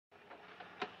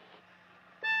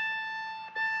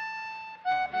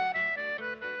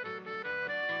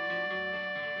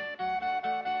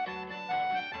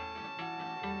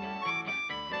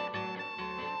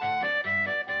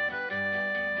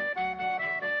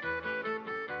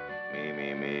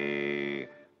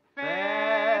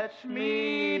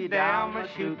down my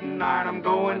shooting iron, I'm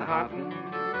going hunting.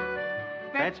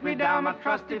 Fetch me down my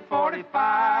trusty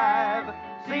 45.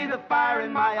 See the fire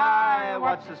in my eye,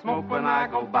 watch the smoke when I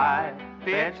go by.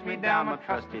 Fetch me down my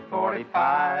trusty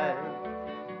 45.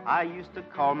 I used to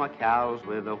call my cows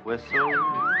with a whistle.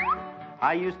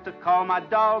 I used to call my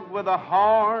dog with a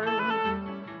horn.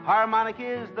 Harmonic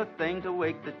is the thing to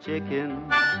wake the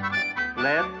chickens.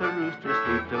 Let the rooster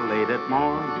sleep till late at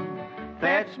morn.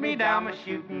 Fetch me down my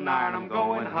shooting iron, I'm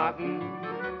going hunting.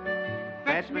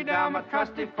 Fetch me down my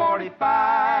trusty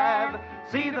 45.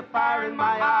 See the fire in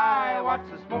my eye, watch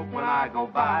the smoke when I go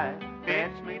by.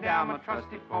 Fetch me down my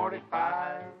trusty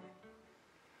 45.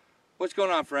 What's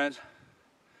going on, friends?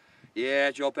 Yeah,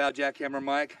 it's your old pal Jackhammer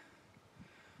Mike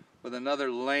with another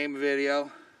lame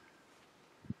video.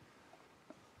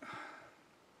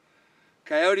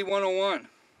 Coyote 101.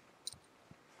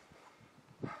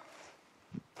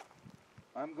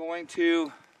 I'm going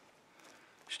to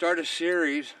start a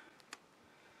series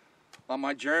on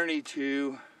my journey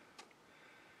to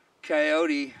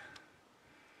Coyote,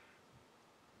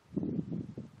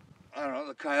 I don't know,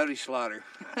 the coyote slaughter.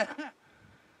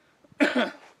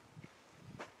 That's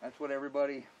what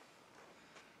everybody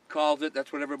calls it.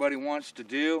 That's what everybody wants to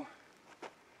do.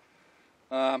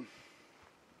 I'm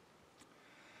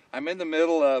in the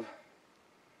middle of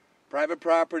private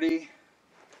property,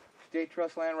 state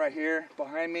trust land right here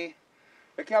behind me.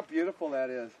 Look how beautiful that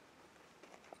is.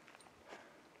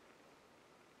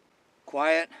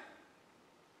 Quiet.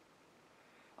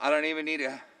 I don't even need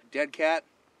a dead cat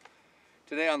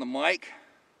today on the mic.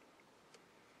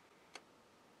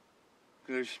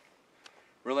 There's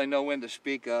really no wind to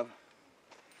speak of.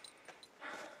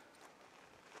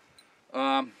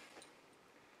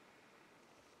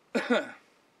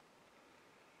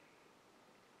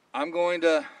 I'm going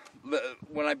to,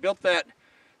 when I built that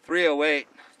 308,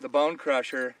 the bone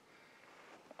crusher,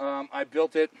 I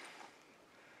built it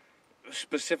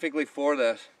specifically for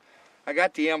this. I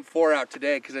got the M4 out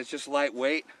today because it's just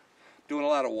lightweight, doing a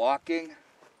lot of walking.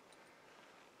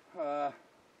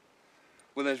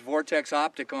 With this Vortex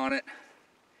optic on it,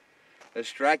 the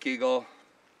Strike Eagle,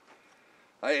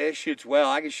 it shoots well.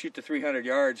 I can shoot to 300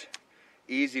 yards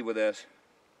easy with this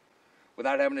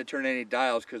without having to turn any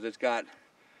dials because it's got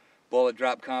bullet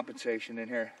drop compensation in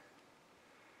here.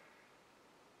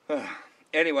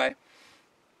 Anyway,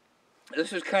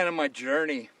 this is kind of my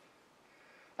journey.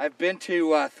 I've been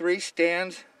to 3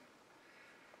 stands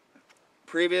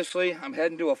previously. I'm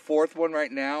heading to a 4th one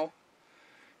right now.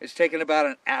 It's taken about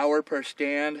an hour per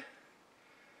stand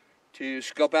to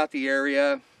scope out the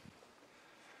area,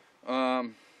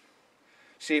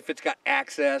 see if it's got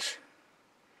access,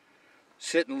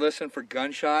 sit and listen for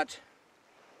gunshots.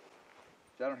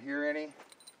 I don't hear any.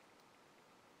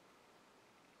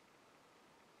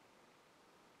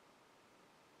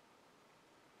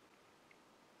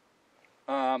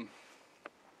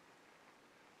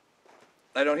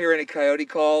 I don't hear any coyote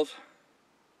calls.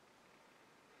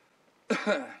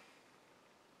 I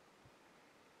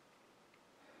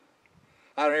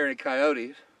don't hear any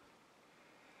coyotes.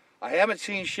 I haven't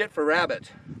seen shit for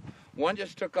rabbits. One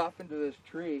just took off into this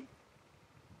tree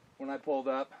when I pulled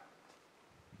up,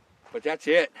 but that's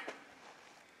it.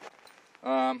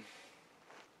 No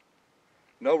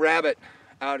rabbit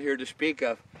out here to speak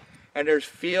of. And there's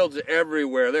fields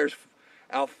everywhere. There's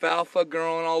alfalfa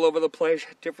growing all over the place,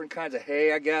 different kinds of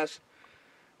hay, I guess,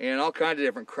 and all kinds of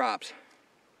different crops.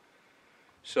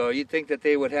 So you'd think that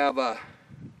they would have a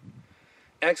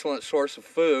excellent source of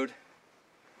food.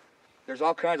 There's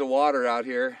all kinds of water out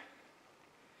here.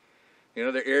 You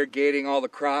know, they're irrigating all the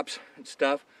crops and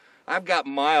stuff. I've got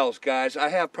miles, guys. I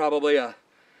have probably a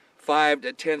 5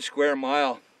 to 10 square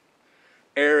mile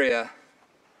area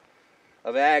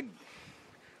of ag.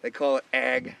 They call it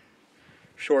ag,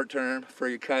 short term for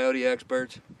you coyote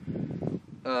experts.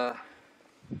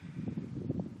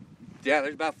 Yeah,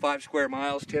 there's about 5 square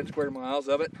miles, 10 square miles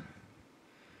of it,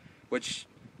 which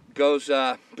goes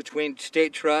between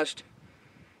state trust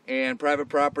and private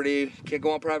property. You can't go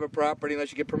on private property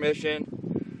unless you get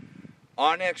permission.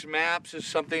 Onyx Maps is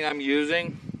something I'm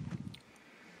using.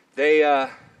 They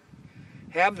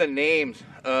have the names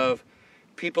of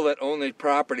people that own these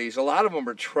properties. A lot of them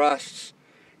are trusts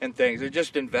and things. They're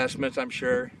just investments, I'm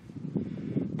sure.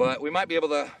 But we might be able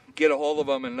to get a hold of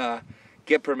them and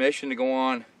get permission to go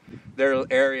on their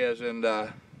areas and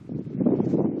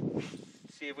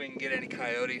see if we can get any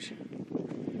coyotes.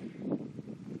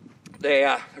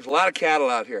 There's a lot of cattle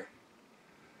out here.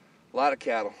 A lot of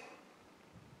cattle.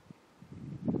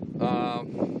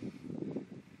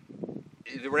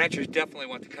 The ranchers definitely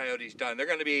want the coyotes done. They're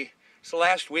going to be, it's the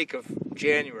last week of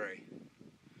January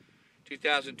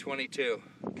 2022.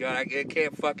 God, it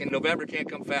can't fucking, November can't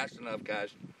come fast enough,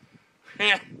 guys.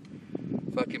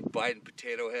 Fucking Biden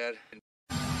potato head.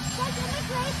 Does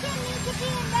immigration need to be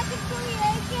in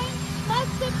reconciliation?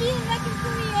 Must it be in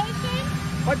reconciliation?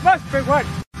 What must be what?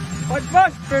 What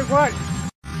must be what?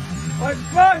 What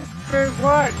must be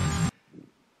what?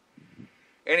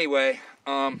 Anyway,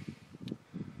 what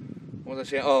was I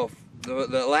saying? Oh,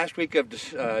 the last week of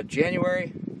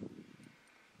January,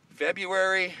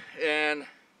 February, and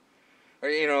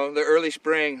the early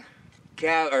spring,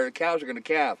 cows are going to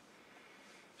calve.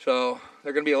 So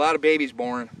there are going to be a lot of babies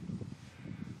born,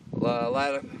 a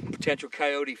lot of potential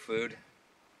coyote food,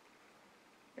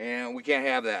 and we can't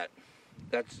have that.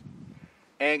 That's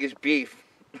Angus beef.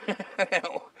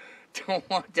 Don't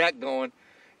want that going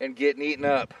and getting eaten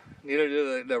up. Neither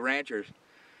do the ranchers.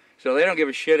 So they don't give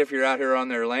a shit if you're out here on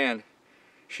their land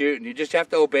shooting. You just have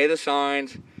to obey the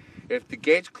signs. If the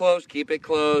gate's closed, keep it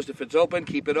closed. If it's open,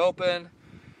 keep it open.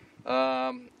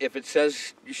 If it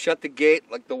says you shut the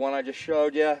gate, like the one I just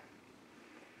showed you,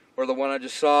 or the one I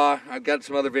just saw, I've got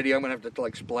some other video. I'm gonna have to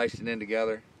like splice it in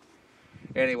together.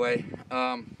 Anyway,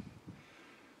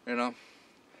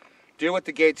 do what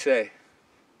the gates say.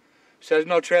 Says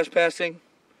no trespassing.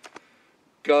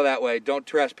 Go that way. Don't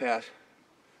trespass.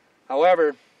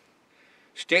 However,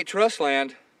 state trust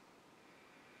land.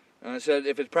 It said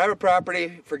if it's private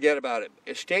property, forget about it.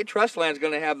 If state trust land is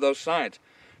going to have those signs.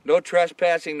 No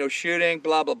trespassing, no shooting,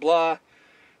 blah, blah, blah.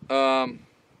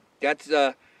 That's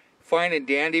fine and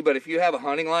dandy, but if you have a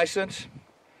hunting license,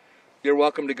 you're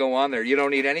welcome to go on there. You don't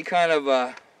need any kind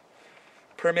of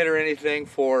permit or anything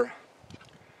for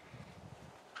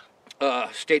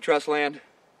state trust land.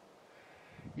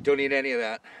 You don't need any of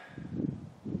that.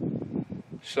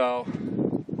 So,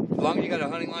 as long as you got a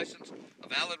hunting license, a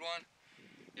valid one,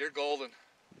 you're golden.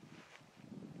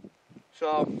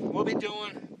 So, we'll be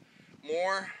doing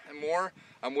more and more.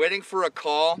 I'm waiting for a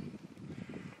call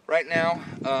right now,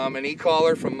 an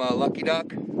e-caller from Lucky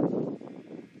Duck.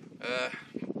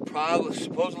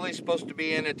 Supposedly supposed to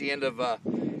be in at the end of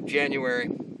January,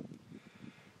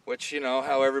 which,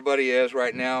 how everybody is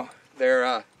right now.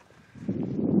 They're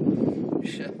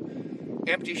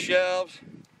empty shelves,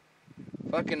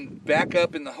 fucking back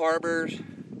up in the harbors,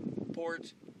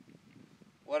 ports,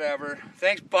 whatever.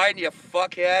 Thanks, Biden, you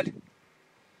fuckhead.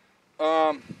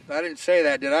 I didn't say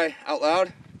that, did I? Out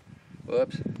loud?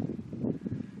 Whoops.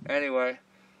 Anyway,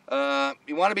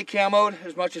 you want to be camoed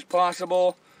as much as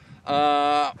possible.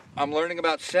 I'm learning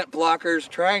about scent blockers,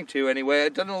 trying to anyway.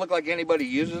 It doesn't look like anybody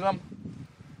uses them,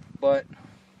 but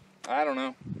I don't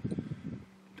know.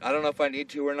 I don't know if I need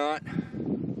to or not.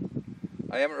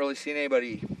 I haven't really seen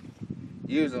anybody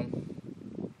use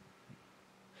them.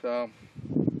 So,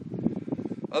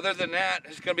 other than that,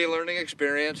 it's going to be a learning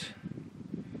experience.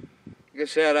 Like I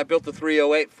said, I built the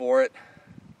 308 for it.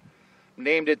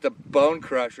 Named it the Bone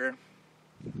Crusher.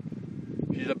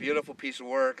 She's a beautiful piece of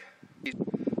work.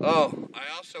 Oh,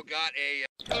 I also got a...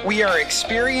 We are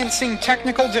experiencing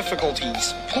technical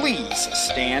difficulties. Please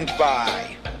stand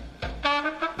by.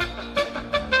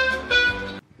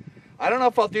 I don't know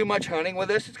if I'll do much hunting with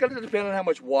this. It's going to depend on how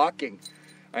much walking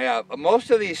I have.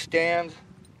 Most of these stands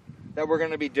that we're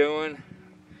going to be doing,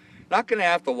 not going to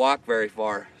have to walk very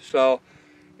far. So,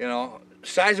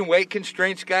 size and weight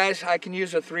constraints, guys, I can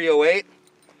use a 308.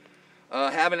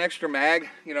 Have an extra mag.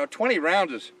 20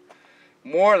 rounds is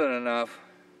more than enough.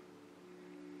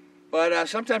 But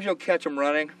sometimes you'll catch them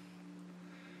running.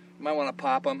 You might want to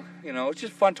pop them. It's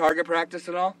just fun target practice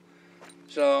and all.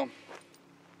 So,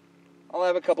 I'll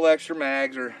have a couple extra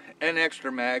mags, or an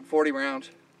extra mag, 40 rounds.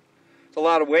 It's a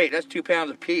lot of weight. That's 2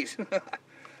 pounds apiece.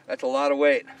 That's a lot of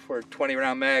weight for a 20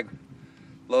 round mag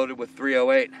loaded with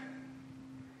 308.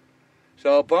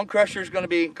 So Bone Crusher is going to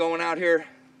be going out here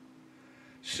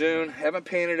soon. Haven't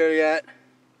painted her yet.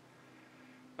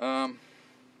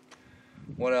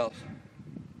 What else?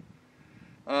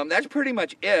 That's pretty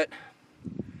much it.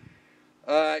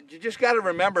 You just got to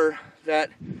remember that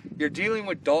you're dealing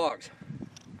with dogs.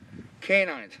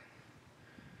 Canines.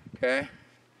 Okay?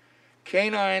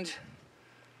 Canines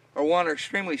are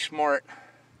extremely smart,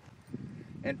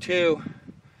 and 2,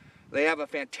 they have a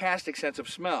fantastic sense of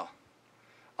smell.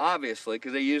 Obviously,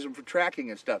 because they use them for tracking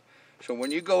and stuff. So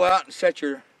when you go out and set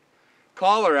your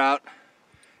collar out,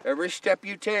 every step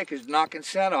you take is knocking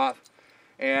scent off,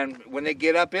 and when they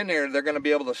get up in there, they're going to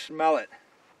be able to smell it.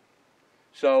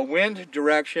 So wind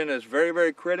direction is very,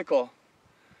 very critical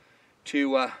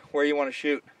to where you want to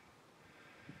shoot.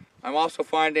 I'm also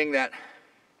finding that,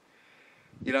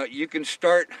 you can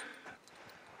start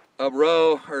a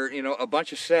row or, a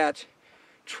bunch of sets.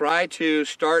 Try to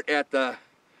start at the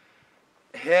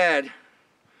head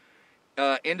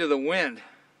into the wind,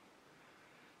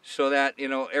 so that, you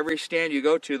know, every stand you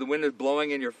go to, the wind is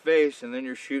blowing in your face, and then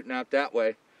you're shooting out that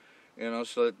way, you know,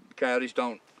 so that coyotes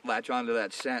don't latch onto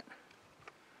that scent.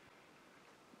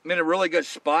 I'm in a really good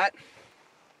spot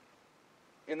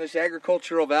in this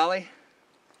agricultural valley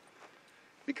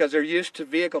because they're used to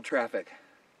vehicle traffic.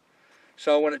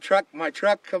 So when my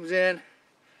truck comes in,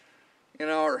 you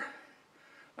know, or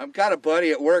I've got a buddy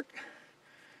at work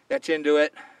that's into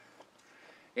it,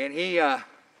 and he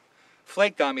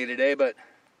flaked on me today, but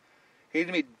he's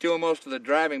gonna be doing most of the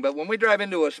driving. But when we drive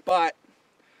into a spot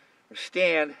or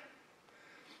stand,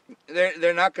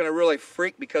 they're not gonna really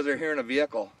freak because they're hearing a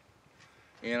vehicle.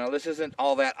 You know, this isn't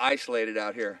all that isolated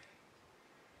out here.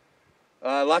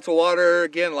 Lots of water,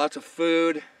 again, lots of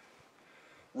food,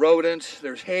 rodents,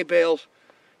 there's hay bales,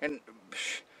 and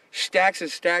stacks and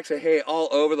stacks of hay all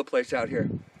over the place out here.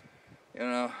 You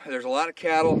know, there's a lot of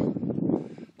cattle,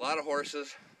 a lot of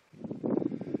horses.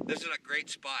 This is a great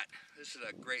spot. This is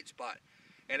a great spot.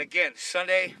 And again,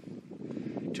 Sunday,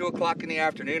 2 o'clock in the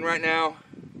afternoon right now.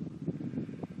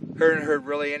 Haven't heard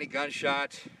really any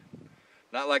gunshots.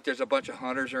 Not like there's a bunch of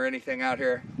hunters or anything out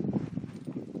here.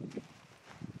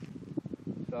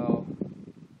 So,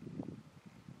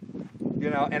 you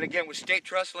know, and again, with state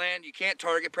trust land, you can't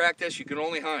target practice. You can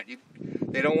only hunt.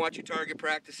 They don't want you target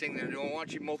practicing. They don't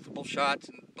want you multiple shots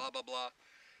and blah, blah, blah.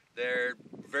 They're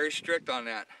very strict on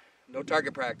that. No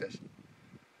target practice.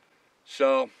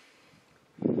 So,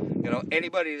 you know,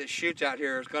 anybody that shoots out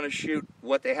here is going to shoot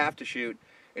what they have to shoot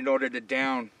in order to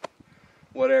down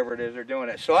whatever it is they're doing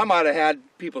it. So I might have had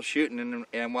people shooting,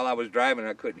 and while I was driving,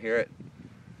 I couldn't hear it.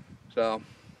 So,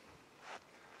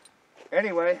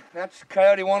 anyway, that's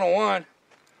Coyote 101,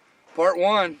 Part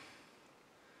 1,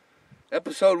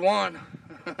 Episode 1,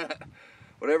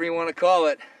 whatever you want to call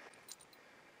it.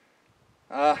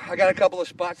 I got a couple of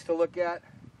spots to look at.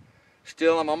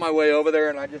 Still, I'm on my way over there,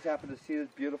 and I just happened to see this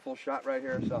beautiful shot right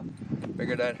here, so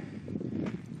figured I'd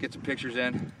get some pictures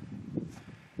in.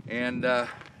 And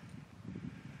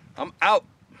I'm out.